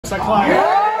What's that climb?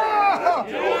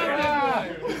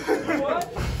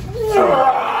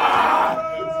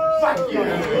 Fuck you!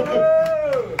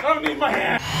 I don't need my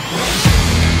hand!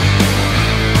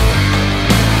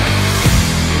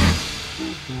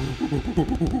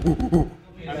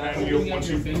 And then once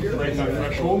you break that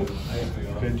threshold,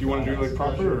 then do you want to do it like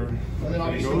proper or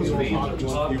it goes or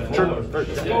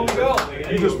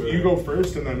just you go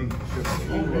first and then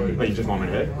But you just want me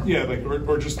to hit? yeah, like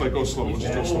or just like go slow.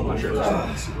 Just go slow. Sure.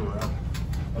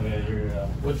 Okay, you're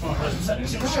which one? I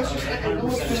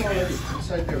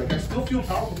still feel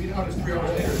powerful even though it's 3 hours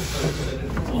later.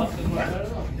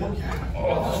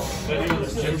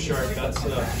 Gym shark, that's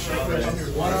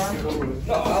One arm?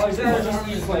 No, Alexander just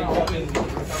needs like fucking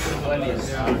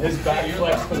his back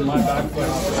flex and my back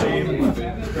flex the same.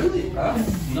 Really?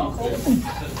 No.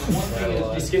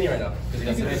 He's skinny right now.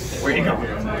 Where you go?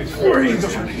 Where you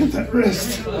trying to hit that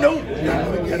wrist? Nope.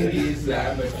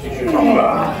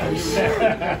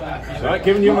 Not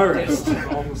giving you my wrist. When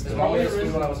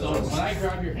I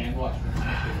grab your hand, watch.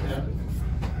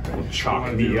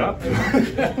 Chalk me up. You're the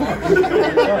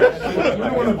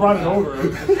one that brought it over.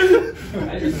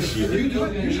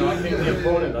 The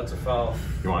opponent, that's a foul.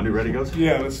 You want to do ready goes?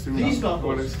 Yeah, let's do it. Start? I'm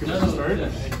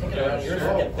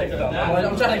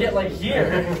trying to get like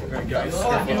here.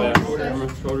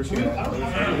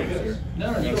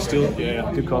 Still,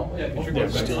 yeah, good call. Yeah,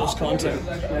 still is contact.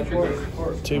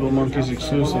 Table Monkeys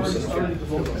exclusives. Turn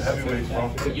it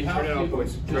out,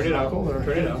 boys. Turn it out.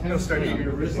 Turn it out.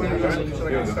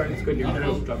 It's good. You can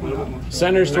drop a little bit more.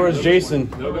 Centers towards Jason.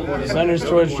 Centers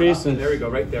towards Jason. There we go,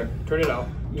 right there. Turn it out.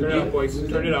 Turn it out, boys.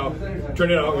 Turn it out. Turn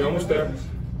it out. We're almost there.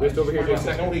 Just over here,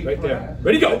 Jason. Right there.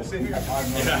 Ready, go!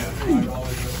 Yeah.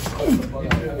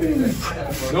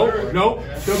 No.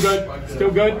 Still good.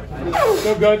 Still good.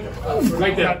 Still good.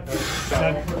 Right there.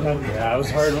 Yeah, it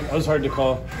was hard to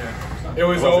call. It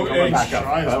was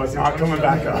That was not coming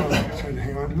back up. Trying to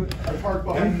hang on to it. I parked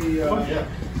behind the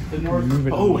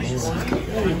north. Always. Shoulders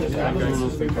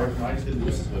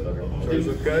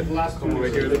look good. Come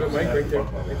right here a little bit, Mike. Right there.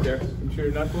 Right there. Make sure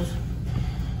your knuckles.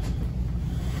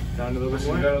 Down a little bit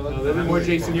more. A little bit more,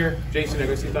 Jason here. Jason, I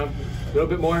go see thumb. A little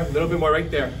bit more. A little bit more right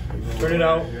there. Turn it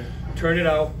out. Turn it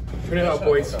out. Turn it out,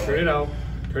 boys. Turn it out.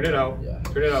 Turn it out.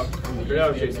 Turn it out. Turn it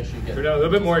out, Jason. Turn it out. A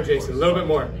little bit more, Jason. A little bit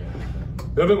more. A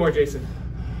little bit more, Jason.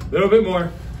 A little bit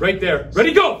more. Right there.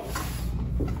 Ready, go!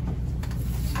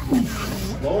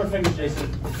 Lower fingers, Jason.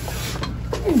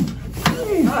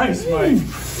 Nice, Mike.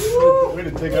 Way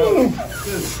to take out.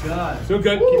 Good God. Still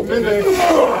good. Keep it there.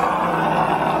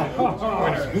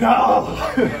 No!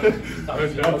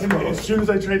 As soon as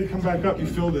I tried to come back up, you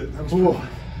filled it. That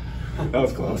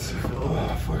was close.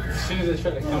 As soon as I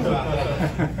try to come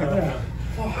back.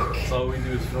 That's all we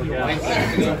do is fill gas.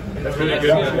 That's really good.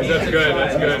 That's good.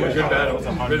 That's good. Good battle.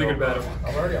 Really good battle.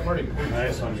 I'm already.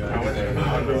 Nice one,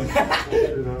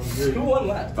 guys. Who won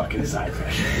last? Fucking side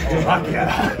pressure. Fuck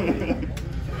yeah.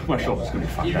 My shoulder's gonna be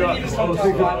fucking got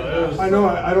I know.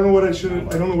 I don't know what I should.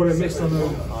 I don't know what I missed on the.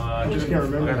 I just can't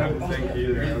remember. I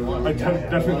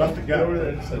definitely left the gap. I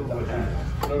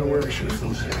don't know where I should have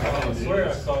filled it. I swear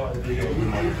I saw it.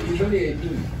 He's only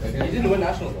 18. He didn't win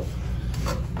nationals though.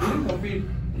 He didn't compete.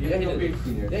 Yeah, he did. Yeah,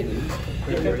 he did.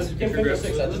 He came fifth or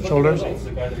sixth. Shoulders. The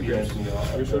guy that He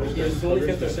was only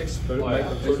fifth or sixth. A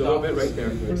little bit right there.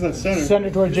 Where's that center? Center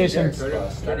towards Jason. Turn it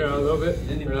out a little bit.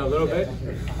 Turn it out a little bit.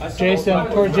 Jason,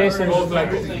 towards Jason. Both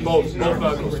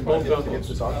knuckles. Both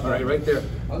knuckles. All right, right there.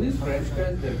 All these French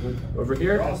guys, they're good. Over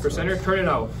here, for center, turn it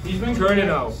out. Turn it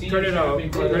out. Turn it out.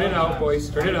 Turn it out, boys.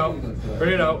 Turn it out. Turn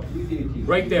it out.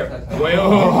 Right there.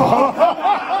 Well,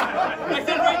 I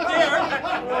said right there.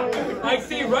 I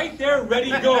see right there, ready,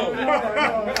 go.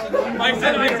 I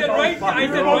said right.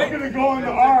 Gonna go in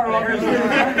the R.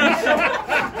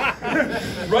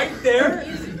 Right there,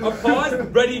 a pause,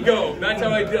 ready, go. That's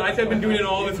how I do. I've been doing it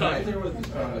all the time.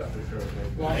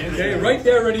 Okay, right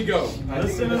there, ready, go.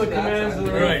 Listen to the commands of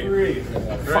the Right. referee.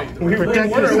 Right. We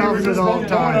protect ourselves at all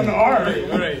times. All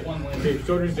right. Okay,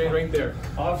 shoulders stay right there.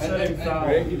 Offsetting foul.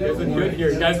 Right, you guys look good here.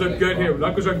 You guys look good here.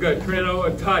 Knuckles are good. Turn it out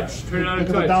a touch. Turn it out a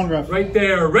touch. down ref. Right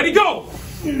there. Ready, go!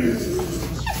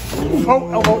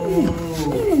 Oh.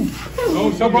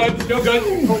 Oh, so good. Still good.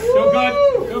 Still good.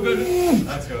 Still good.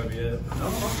 That's gotta be it.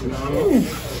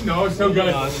 No, it's still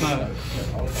good. No, it's not.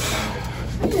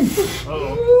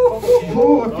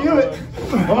 Oh, I feel it.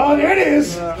 Oh, there it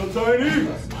is. Costantini.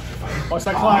 What's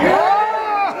that climb?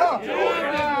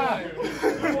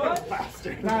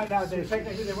 No,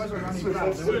 technically there was a running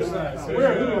crowd.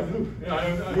 Where? I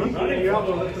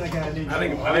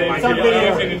think my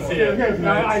kids didn't see it. I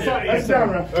saw that's down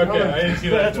ref. Okay, I didn't see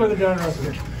that. That's where the down ref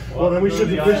is. Well, then we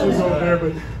should officially go there,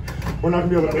 but we're not gonna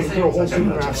be able to make through a whole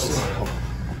supermax.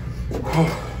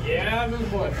 Yeah,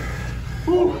 good boy.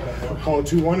 We'll call it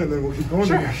 2-1 and then we'll keep going.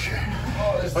 Sure.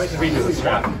 Redo the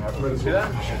strap. See that?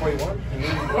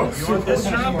 You want this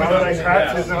strap?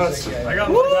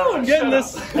 Woo! I'm getting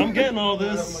this. I'm getting all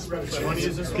this.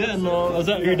 Getting all. Is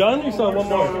that you're done? You still have one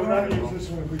more.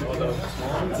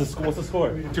 What's the score?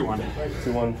 2-1.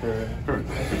 2-1 for.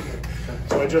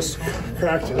 So I just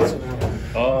cracked it. So now.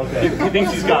 Oh, okay. He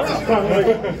thinks he's got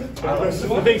this.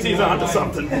 He thinks he's onto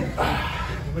something.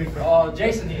 Oh,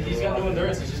 Jason, he's got no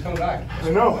endurance. He's just coming back. I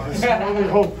know. It's my only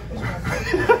hope.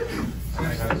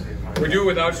 We do it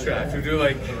without straps. We do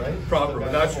like proper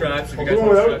without straps. If you guys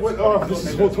want straps. Oh, this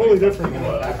is totally different. You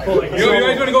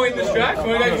guys want to go in the straps?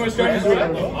 You guys want to start the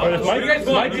straps? What do you guys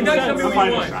want? You guys tell me what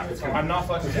you want. I'm not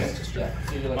fucking this. You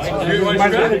want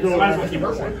straps?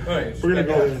 We're gonna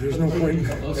go there. There's no point.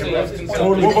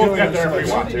 Totally We'll both get there if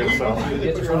we want to.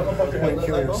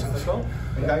 So.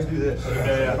 And guys do this.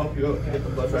 Yeah. Help you out. Get the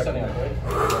blood pressure.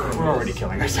 We're already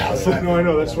killing ourselves. No, I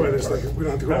know. That's why there's like we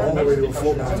don't have to go all the way to a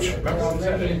full match.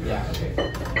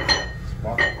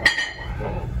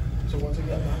 So once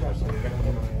again,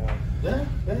 yeah,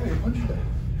 you punch it.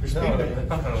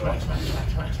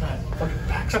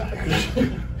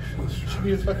 Should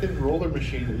be a fucking roller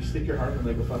machine that you stick your arm in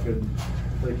like a fucking,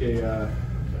 like a,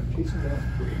 Jason, where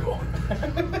are you going?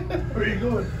 Where are you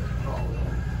going?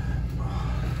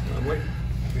 I'm waiting.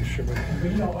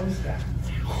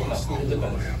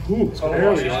 Ooh, it's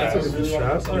early. That's a good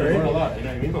strap. All right.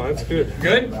 Oh, that's good.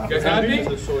 Good? You guys happy? You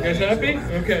guys happy?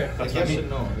 Okay. Yes and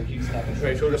no.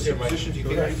 Right, shoulders here, Mike. Positions you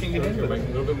think you can get into? Mike, a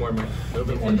little bit more, Mike. A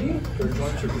little bit more. Third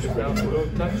one, should push it down a little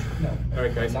touch. All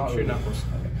right, guys, shoot your knuckles.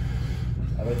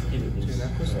 I like to keep it loose.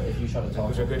 If you shut it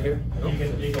off. Is it good here? No? You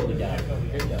can hold it down.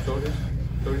 Yeah. Shoulders.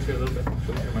 Shoulders here a little bit.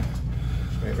 Shoulders here,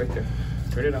 Mike. Right there.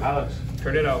 Turn it out. Alex.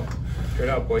 Turn it out. Turn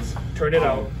it out, boys. Turn it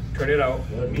out. Turn it out.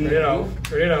 Turn it out.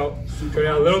 Turn it out. Turn it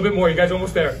out a little bit more. You guys are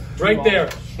almost there. Right there.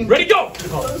 Ready, go!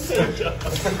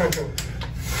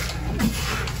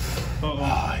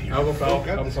 Elbow foul.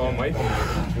 Elbow foul, Mike.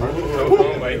 Elbow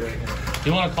foul, Mike.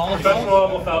 You want to call him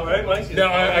elbow foul, right, Mike? No,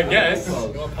 I guess. You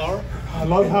want power? I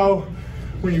love how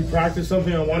when you practice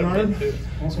something on one arm,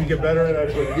 you get better at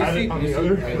it on the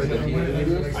other.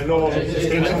 I know all the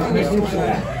mistakes on the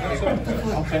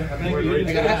I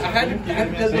had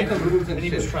to make the moves and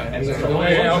shit.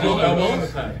 Elbow on the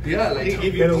pad. Yeah, like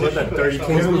Get him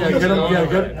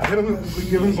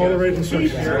all the right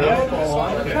instructions.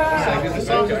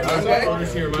 okay.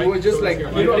 We were just like, you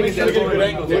know, like this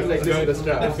is the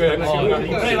strap. That's good.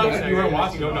 You were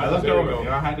watching. I looked over.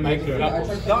 I had to make sure. No,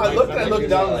 I looked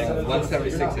down like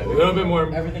 176. A little bit more.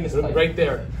 Everything is right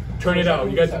there. Turn it out.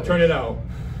 You guys turn it out.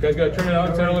 You guys gotta turn it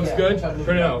out. Center looks good.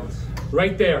 Turn it out.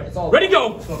 Right there. Ready,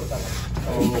 go!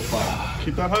 Oh, fuck.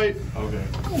 Keep that height. Okay.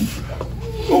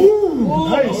 Ooh,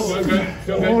 nice. Feel good.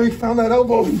 Feel good. Oh, he found that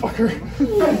elbow, fucker.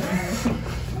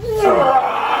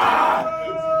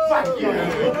 Fuck you.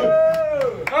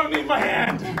 I don't need my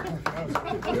hand.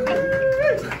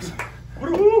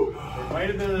 Might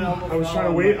have been an elbow. I was trying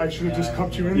to wait. I should have just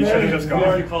cupped you in You there. should have just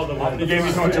gone. You called the one. You gave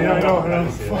me so much. Yeah, I know.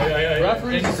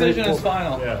 Referee's decision is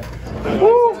final. Yeah.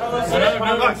 Woo! What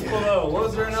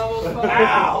was there an elbow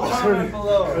foul?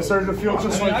 I started to feel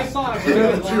just like. I saw it.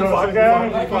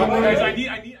 Guys, I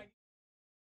need.